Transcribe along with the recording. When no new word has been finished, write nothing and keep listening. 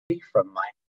from mine.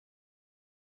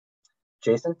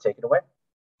 Jason, take it away.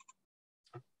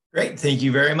 Great. Thank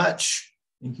you very much.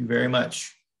 Thank you very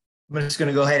much. I'm just going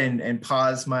to go ahead and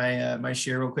pause my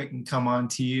share real quick and come on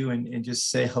to you and just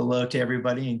say hello to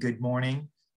everybody and good morning.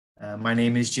 My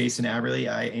name is Jason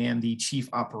Aberley. I am the Chief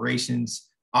Operations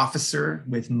Officer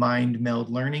with Mind Meld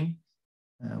Learning.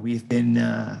 We've been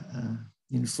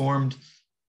informed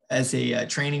as a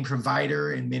training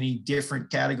provider in many different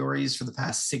categories for the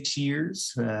past 6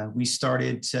 years. We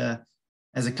started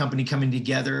as a company coming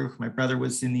together. My brother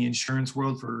was in the insurance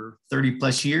world for 30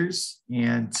 plus years,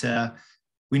 and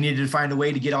we needed to find a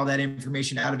way to get all that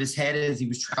information out of his head as he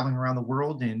was traveling around the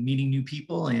world and meeting new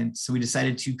people. And so we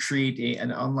decided to create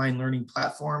an online learning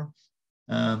platform.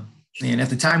 And at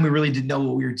the time, we really didn't know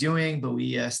what we were doing, but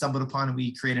we stumbled upon and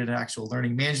we created an actual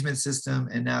learning management system.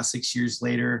 And now 6 years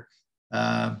later,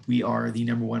 we are the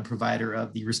 #1 provider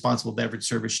of the responsible beverage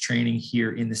service training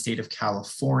here in the state of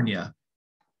California.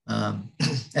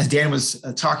 As Dan was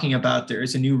talking about, there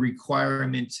is a new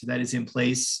requirement that is in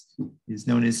place. It's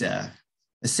known as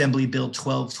Assembly Bill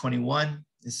 1221.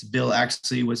 This bill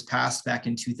actually was passed back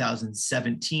in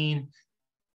 2017,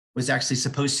 was actually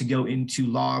supposed to go into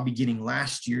law beginning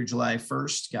last year, July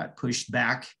 1st, got pushed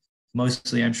back,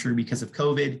 mostly I'm sure because of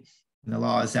COVID. And the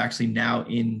law is actually now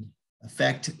in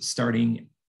effect starting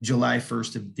July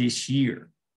 1st of this year.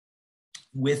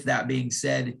 With that being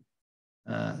said,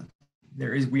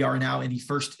 we are now in the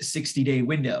first 60-day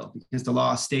window because the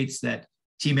law states that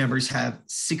team members have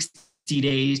 60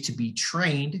 days to be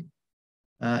trained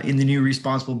in the new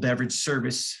responsible beverage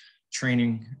service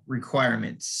training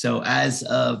requirements. So as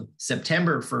of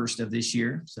September 1st of this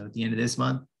year, so at the end of this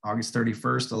month, August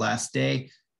 31st, the last day,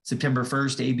 September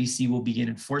 1st, ABC will begin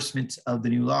enforcement of the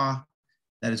new law.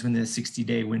 That is when the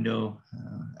 60-day window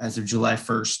as of July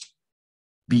 1st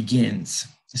begins.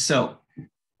 So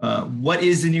what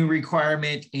is the new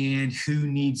requirement and who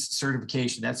needs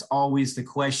certification? That's always the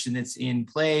question that's in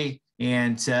play.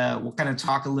 And we'll kind of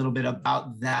talk a little bit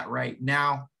about that right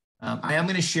now. I am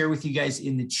going to share with you guys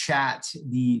in the chat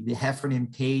the Heffernan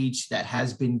page that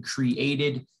has been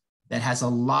created that has a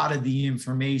lot of the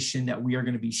information that we are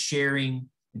going to be sharing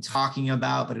and talking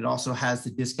about, but it also has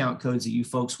the discount codes that you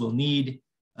folks will need.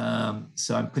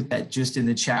 So I put that just in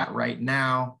the chat right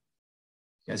now.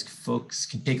 You guys, folks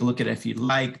can take a look at it if you'd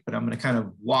like, but I'm going to kind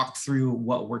of walk through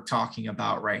what we're talking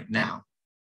about right now.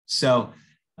 So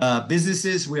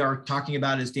businesses, we are talking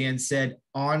about, as Dan said,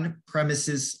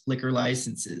 on-premises liquor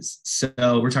licenses.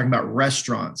 So we're talking about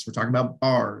restaurants, we're talking about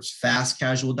bars, fast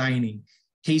casual dining,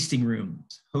 tasting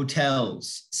rooms,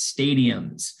 hotels,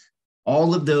 stadiums.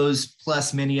 All of those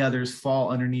plus many others fall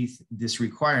underneath this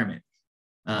requirement.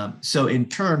 So in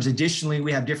terms, additionally,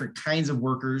 we have different kinds of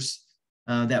workers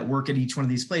that work at each one of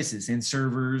these places, and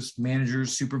servers,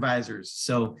 managers, supervisors.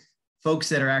 So folks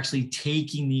that are actually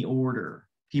taking the order,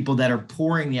 people that are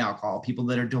pouring the alcohol, people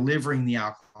that are delivering the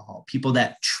alcohol, people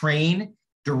that train,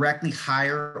 directly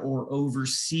hire or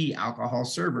oversee alcohol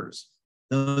servers,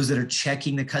 those that are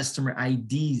checking the customer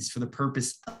IDs for the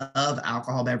purpose of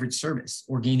alcohol beverage service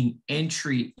or gaining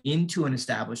entry into an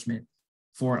establishment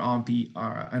for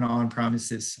an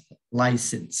on-premises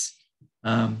license.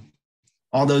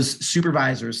 All those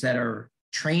supervisors that are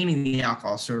training the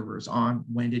alcohol servers on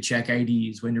when to check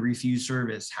IDs, when to refuse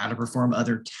service, how to perform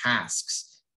other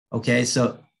tasks. Okay,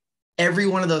 so every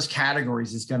one of those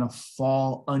categories is going to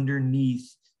fall underneath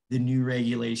the new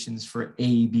regulations for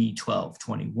AB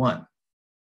 1221.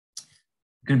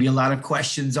 Going to be a lot of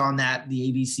questions on that.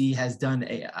 The ABC has done,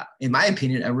 in my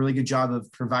opinion, a really good job of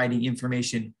providing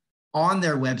information on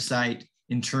their website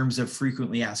in terms of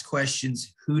frequently asked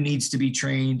questions, who needs to be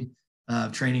trained,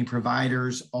 training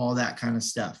providers, all that kind of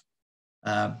stuff.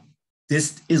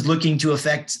 This is looking to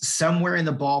affect somewhere in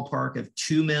the ballpark of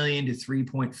 2 million to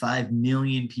 3.5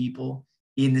 million people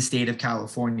in the state of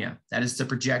California. That is the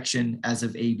projection as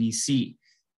of ABC.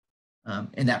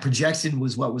 And that projection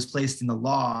was what was placed in the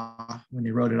law when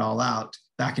they wrote it all out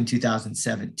back in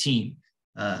 2017.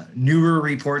 Newer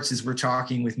reports, as we're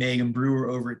talking with Megan Brewer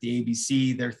over at the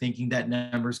ABC, they're thinking that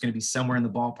number is going to be somewhere in the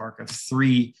ballpark of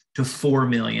 3 to 4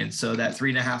 million. So that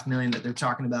 3.5 million that they're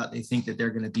talking about, they think that they're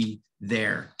going to be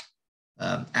there.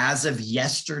 As of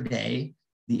yesterday,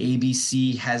 the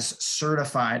ABC has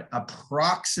certified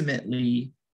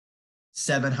approximately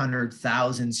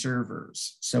 700,000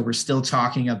 servers. So we're still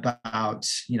talking about,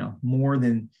 more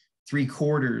than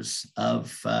 3/4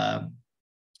 of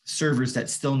servers that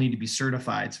still need to be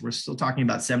certified. So we're still talking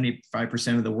about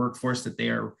 75% of the workforce that they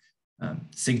are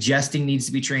suggesting needs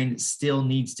to be trained, still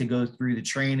needs to go through the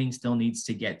training, still needs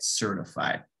to get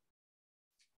certified.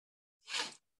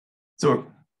 So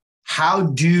how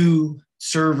do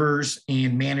servers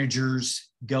and managers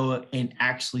go and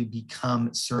actually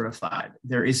become certified.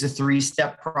 There is a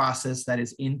 3-step process that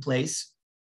is in place,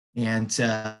 and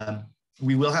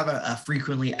we will have a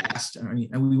frequently asked,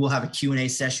 and we will have a Q&A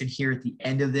session here at the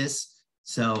end of this.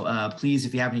 So please,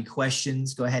 if you have any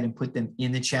questions, go ahead and put them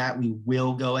in the chat. We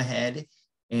will go ahead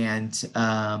and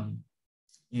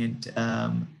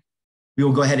we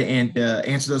will go ahead and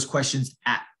answer those questions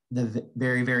at the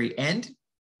very, very end.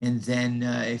 And then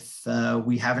if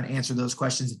we haven't answered those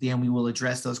questions at the end, we will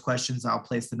address those questions. I'll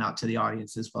place them out to the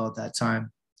audience as well at that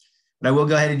time. But I will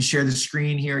go ahead and share the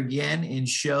screen here again and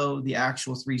show the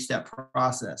actual 3-step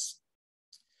process.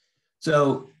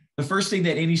 So the first thing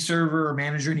that any server or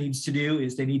manager needs to do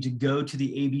is they need to go to the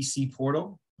ABC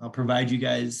portal. I'll provide you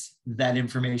guys that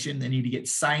information. They need to get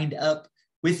signed up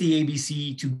with the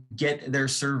ABC to get their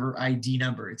server ID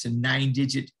number. It's a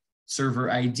 9-digit server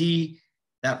ID.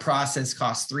 That process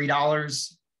costs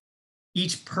 $3.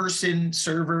 Each person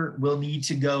server will need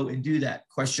to go and do that.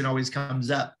 Question always comes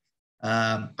up.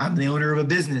 I'm the owner of a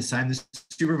business. I'm the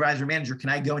supervisor manager. Can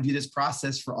I go and do this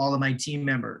process for all of my team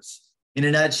members? In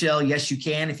a nutshell, yes, you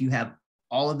can. If you have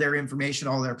all of their information,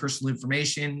 all their personal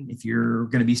information, if you're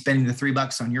going to be spending the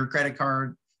 $3 on your credit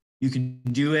card, you can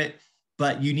do it.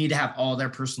 But you need to have all their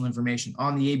personal information.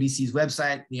 On the ABC's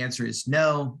website, the answer is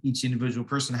no. Each individual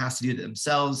person has to do it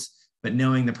themselves. But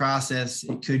knowing the process,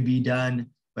 it could be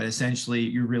done. But essentially,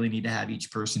 you really need to have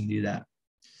each person do that.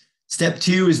 Step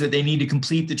 2 is that they need to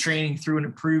complete the training through an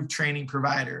approved training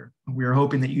provider. We are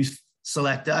hoping that you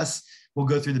select us. We'll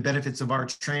go through the benefits of our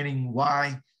training,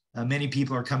 why many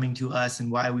people are coming to us,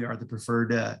 and why we are the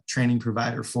preferred training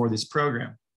provider for this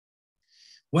program.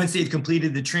 Once they've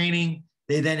completed the training,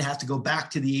 they then have to go back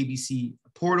to the ABC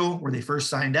portal where they first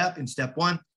signed up in step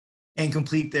 1 and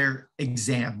complete their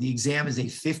exam. The exam is a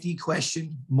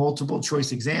 50-question multiple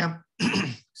choice exam.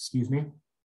 Excuse me.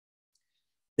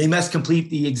 They must complete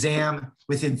the exam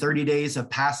within 30 days of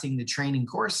passing the training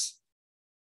course.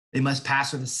 They must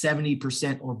pass with a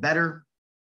 70% or better.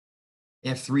 They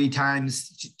have 3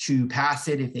 times to pass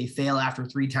it. If they fail after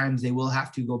 3 times, they will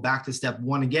have to go back to step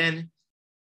 1 again,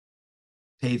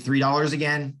 pay $3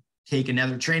 again, take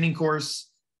another training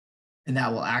course, and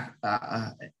that will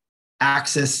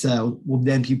access will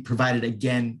then be provided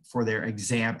again for their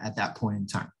exam at that point in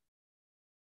time.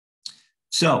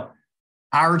 So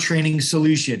our training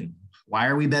solution, why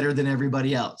are we better than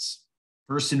everybody else?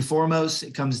 First and foremost,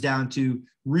 it comes down to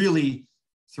really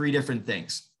 3 different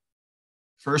things.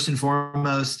 First and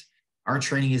foremost, our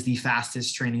training is the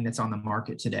fastest training that's on the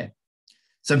market today.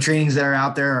 Some trainings that are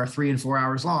out there are 3 and 4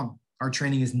 hours long. Our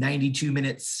training is 92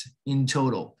 minutes in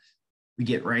total. We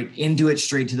get right into it,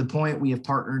 straight to the point. We have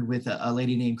partnered with a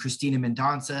lady named Christina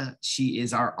Mendonça. She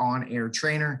is our on-air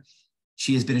trainer.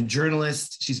 She has been a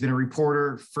journalist. She's been a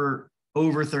reporter for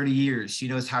over 30 years. She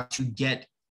knows how to get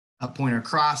a point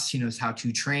across. She knows how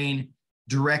to train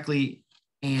directly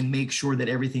and make sure that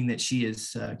everything that she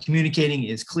is communicating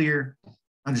is clear,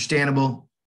 understandable,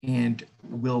 and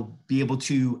will be able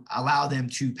to allow them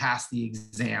to pass the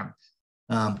exam.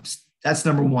 That's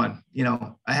number 1. You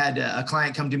know, I had a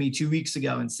client come to me 2 weeks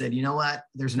ago and said, you know what,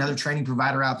 there's another training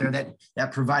provider out there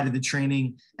that provided the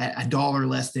training at $1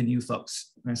 less than you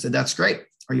folks. And I said, that's great.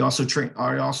 Are you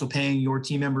also paying your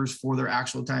team members for their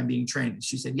actual time being trained?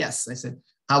 She said, yes. I said,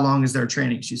 how long is their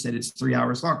training? She said, it's 3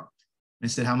 hours long. I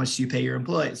said, how much do you pay your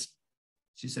employees?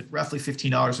 She said, roughly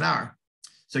 $15 an hour.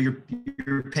 So you're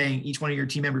paying each one of your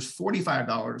team members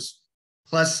 $45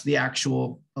 plus the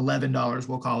actual $11,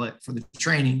 we'll call it, for the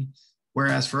training.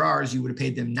 Whereas for ours, you would have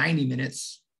paid them 90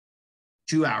 minutes,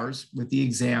 2 hours with the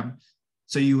exam.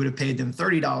 So you would have paid them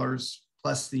 $30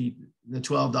 plus the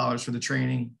 $12 for the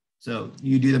training. So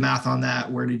you do the math on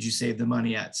that. Where did you save the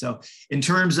money at? So in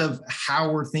terms of how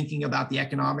we're thinking about the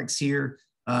economics here,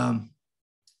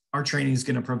 our training is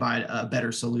going to provide a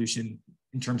better solution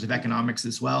in terms of economics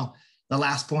as well. The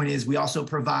last point is we also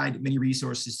provide many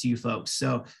resources to you folks.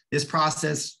 So this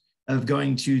process of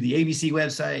going to the ABC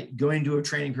website, going to a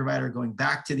training provider, going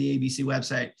back to the ABC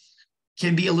website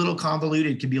can be a little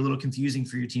convoluted, can be a little confusing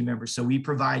for your team members. So we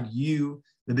provide you,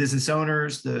 the business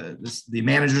owners, the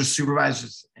managers,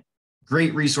 supervisors,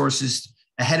 great resources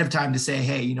ahead of time to say,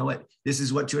 hey, you know what, this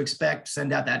is what to expect.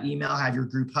 Send out that email, have your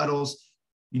group huddles.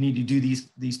 You need to do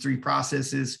these 3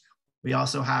 processes. We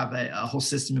also have a whole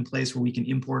system in place where we can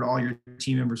import all your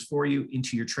team members for you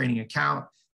into your training account.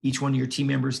 Each one of your team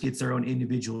members gets their own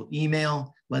individual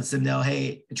email, lets them know,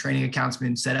 hey, a training account's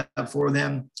been set up for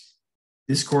them.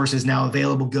 This course is now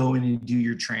available. Go in and do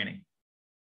your training.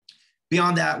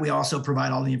 Beyond that, we also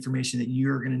provide all the information that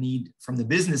you're going to need from the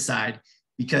business side,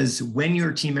 because when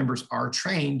your team members are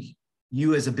trained,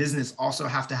 you as a business also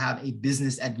have to have a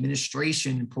business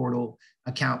administration portal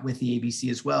account with the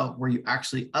ABC as well, where you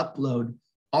actually upload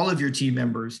all of your team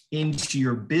members into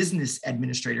your business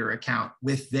administrator account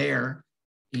with their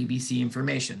ABC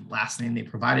information, last name they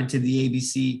provided to the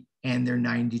ABC, and their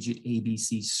 9-digit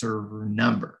ABC server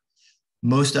number.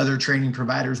 Most other training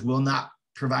providers will not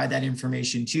provide that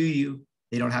information to you.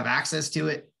 They don't have access to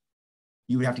it.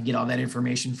 You would have to get all that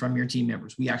information from your team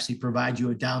members. We actually provide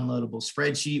you a downloadable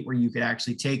spreadsheet where you could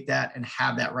actually take that and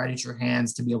have that right at your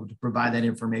hands to be able to provide that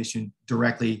information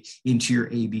directly into your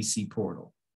ABC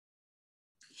portal.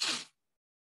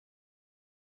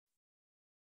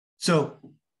 So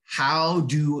how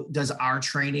does our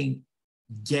training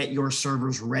get your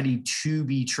servers ready to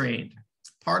be trained?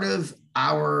 Part of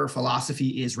our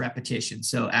philosophy is repetition.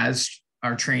 So as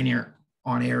our trainer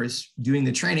on air is doing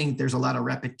the training, there's a lot of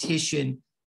repetition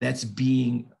that's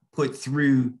being put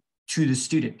through to the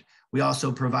student. We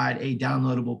also provide a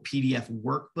downloadable PDF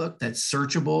workbook that's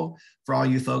searchable for all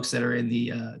you folks that are in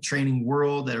the training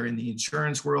world, that are in the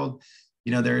insurance world.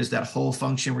 You know, there is that whole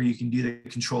function where you can do the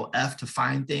Control F to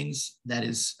find things. That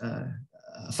is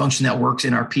a function that works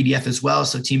in our PDF as well.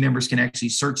 So team members can actually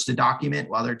search the document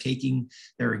while they're taking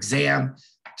their exam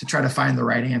to try to find the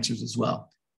right answers as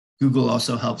well. Google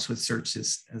also helps with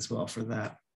searches as well for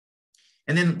that.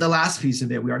 And then the last piece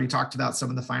of it, we already talked about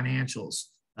some of the financials.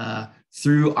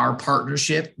 Through our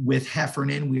partnership with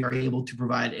Heffernan, we are able to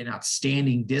provide an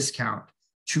outstanding discount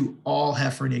to all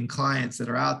Heffernan clients that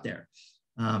are out there.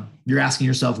 You're asking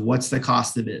yourself, what's the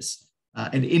cost of this?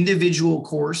 An individual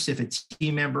course, if a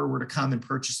team member were to come and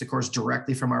purchase the course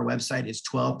directly from our website, is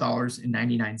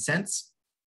 $12.99.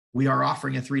 We are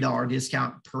offering a $3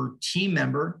 discount per team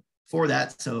member for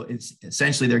that. So it's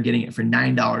essentially they're getting it for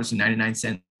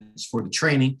 $9.99 for the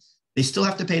training. They still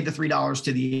have to pay the $3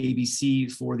 to the ABC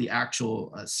for the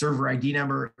actual server ID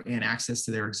number and access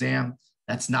to their exam.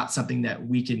 That's not something that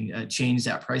we can change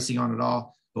that pricing on at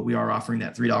all, but we are offering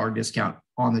that $3 discount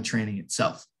on the training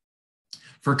itself.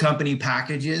 For company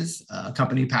packages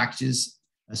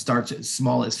starts as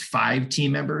small as 5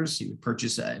 team members. You would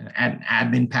purchase an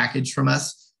admin package from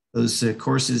us. Those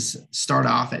courses start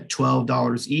off at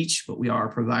 $12 each, but we are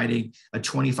providing a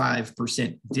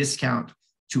 25% discount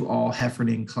to all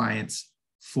Heffernan clients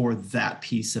for that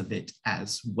piece of it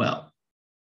as well.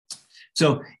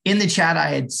 So in the chat, I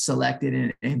had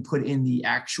selected and put in the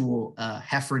actual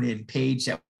Heffernan page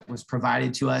that was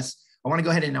provided to us. I want to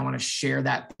go ahead and I want to share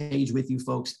that page with you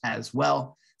folks as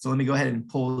well. So let me go ahead and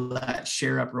pull that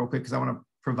share up real quick because I want to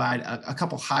provide a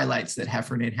couple highlights that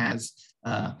Heffernan has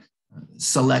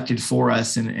selected for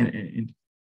us and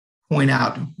point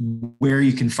out where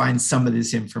you can find some of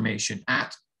this information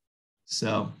at.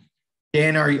 So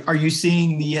Dan, are you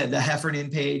seeing the Heffernan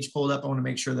page pulled up? I want to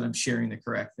make sure that I'm sharing the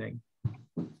correct thing.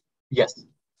 Yes.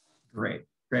 Great.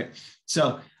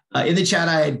 So in the chat,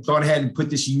 I had gone ahead and put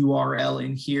this URL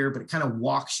in here, but it kind of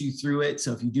walks you through it.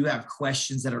 So if you do have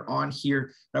questions that are on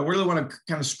here, but I really want to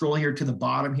kind of scroll here to the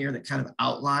bottom here that kind of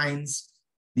outlines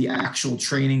the actual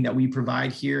training that we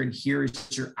provide here. And here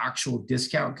is your actual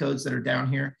discount codes that are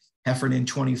down here. Heffernan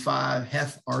 25,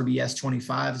 RBS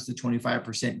 25 is the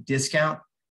 25% discount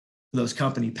for those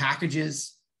company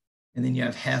packages. And then you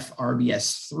have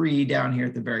RBS 3 down here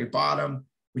at the very bottom,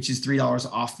 which is $3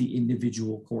 off the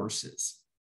individual courses.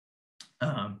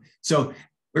 So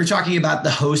we're talking about the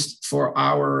host for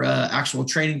our actual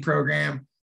training program.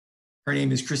 Her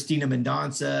name is Christina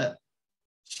Mendonça.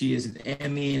 She is an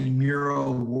Emmy and Muro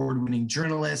award-winning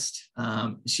journalist.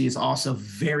 She is also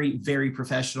very, very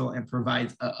professional and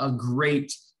provides a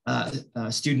great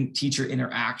student-teacher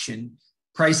interaction.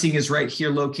 Pricing is right here,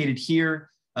 located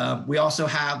here. We also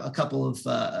have a couple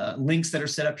of links that are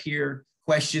set up here,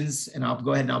 questions, and I'll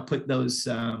go ahead and I'll put those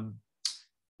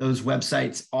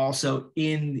websites also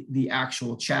in the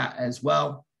actual chat as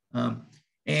well.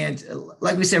 And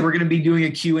like we said, we're going to be doing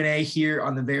a Q&A here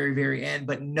on the very, very end,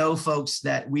 but know, folks,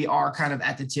 that we are kind of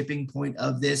at the tipping point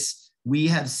of this. We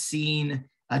have seen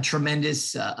a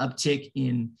tremendous uptick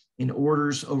in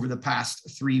orders over the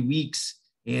past 3 weeks.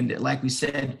 And like we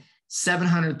said,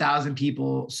 700,000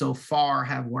 people so far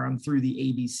have run through the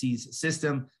ABC's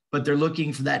system, but they're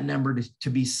looking for that number to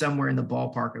be somewhere in the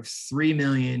ballpark of 3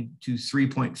 million to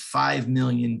 3.5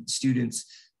 million students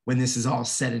when this is all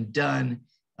said and done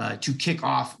to kick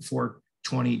off for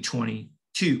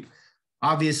 2022.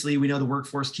 Obviously, we know the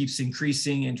workforce keeps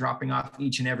increasing and dropping off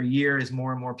each and every year as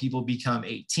more and more people become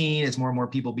 18, as more and more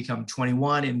people become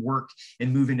 21 and work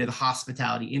and move into the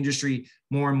hospitality industry.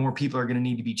 More and more people are going to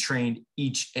need to be trained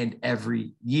each and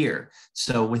every year.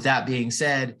 So with that being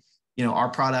said, our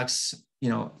products,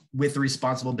 with the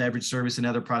responsible beverage service and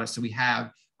other products that we have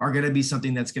are going to be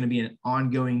something that's going to be an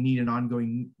ongoing need, an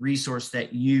ongoing resource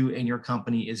that you and your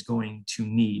company is going to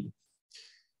need.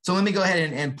 So let me go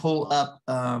ahead and pull up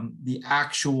the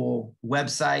actual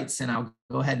websites, and I'll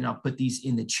go ahead and I'll put these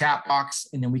in the chat box,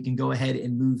 and then we can go ahead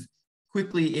and move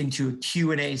quickly into a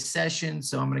Q&A session.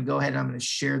 So I'm going to go ahead and I'm going to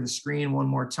share the screen one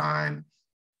more time.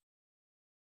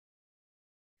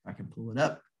 If I can pull it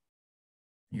up.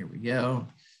 Here we go.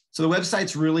 So the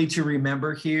website's really to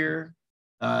remember here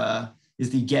is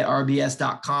the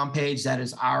getrbs.com page. That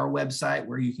is our website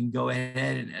where you can go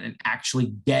ahead and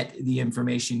actually get the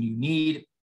information you need.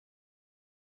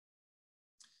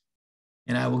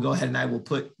 And I will go ahead and I will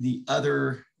put the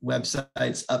other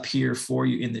websites up here for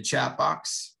you in the chat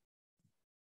box.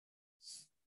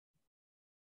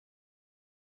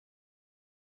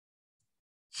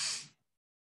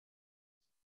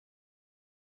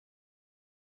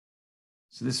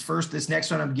 So this next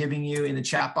one I'm giving you in the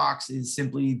chat box is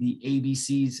simply the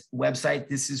ABC's website.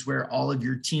 This is where all of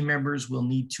your team members will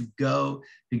need to go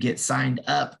to get signed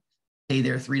up, pay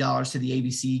their $3 to the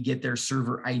ABC, get their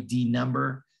server ID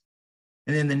number.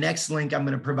 And then the next link I'm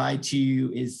going to provide to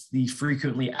you is the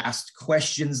frequently asked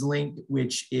questions link,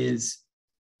 which is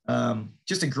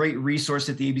just a great resource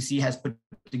that the ABC has put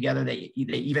together. They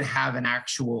even have an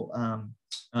actual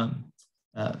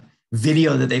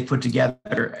video that they put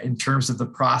together in terms of the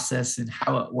process and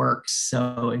how it works.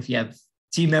 So if you have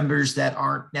team members that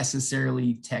aren't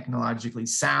necessarily technologically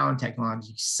sound,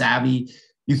 technologically savvy,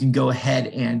 you can go ahead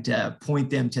and point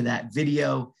them to that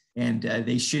video, and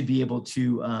they should be able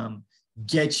to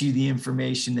get you the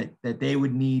information that they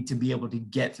would need to be able to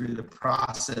get through the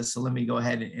process. So let me go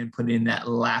ahead and put in that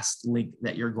last link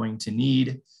that you're going to need.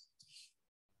 And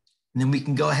then we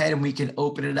can go ahead and we can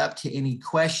open it up to any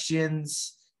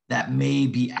questions that may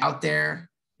be out there,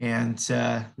 and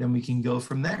then we can go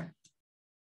from there.